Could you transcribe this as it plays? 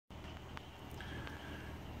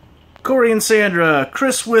Corey and Sandra,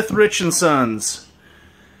 Chris with Rich & Sons.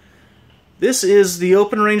 This is the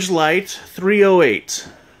Open Range Light 308.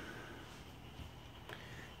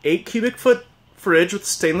 8 cubic foot fridge with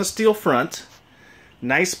stainless steel front.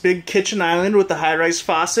 Nice big kitchen island with the high-rise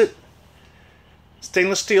faucet.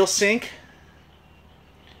 Stainless steel sink.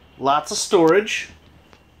 Lots of storage.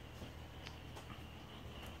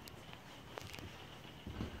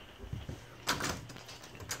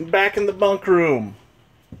 Back in the bunk room,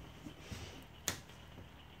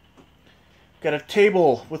 got a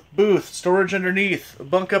table with booth, storage underneath, a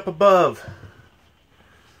bunk up above,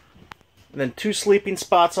 and then 2 sleeping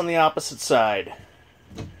spots on the opposite side.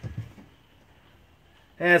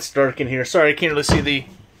 And it's dark in here. Sorry, I can't really see the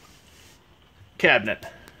cabinet.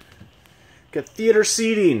 Got theater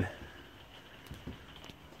seating,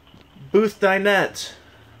 booth dinette,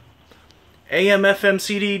 AM, FM,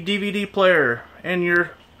 CD, DVD player, and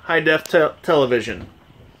your high-def television.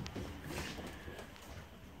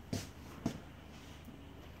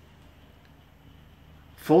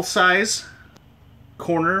 Full-size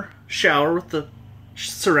corner shower with the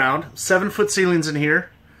surround. 7-foot ceilings in here,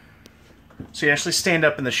 so you actually stand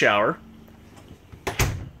up in the shower.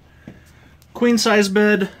 Queen-size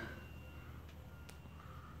bed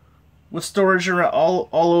with storage all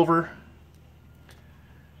over.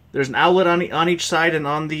 There's an outlet on each side, and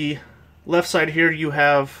on the left side here you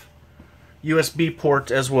have USB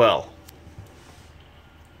port as well.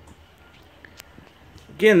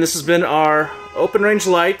 Again, this has been our Open Range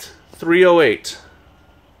Light 308.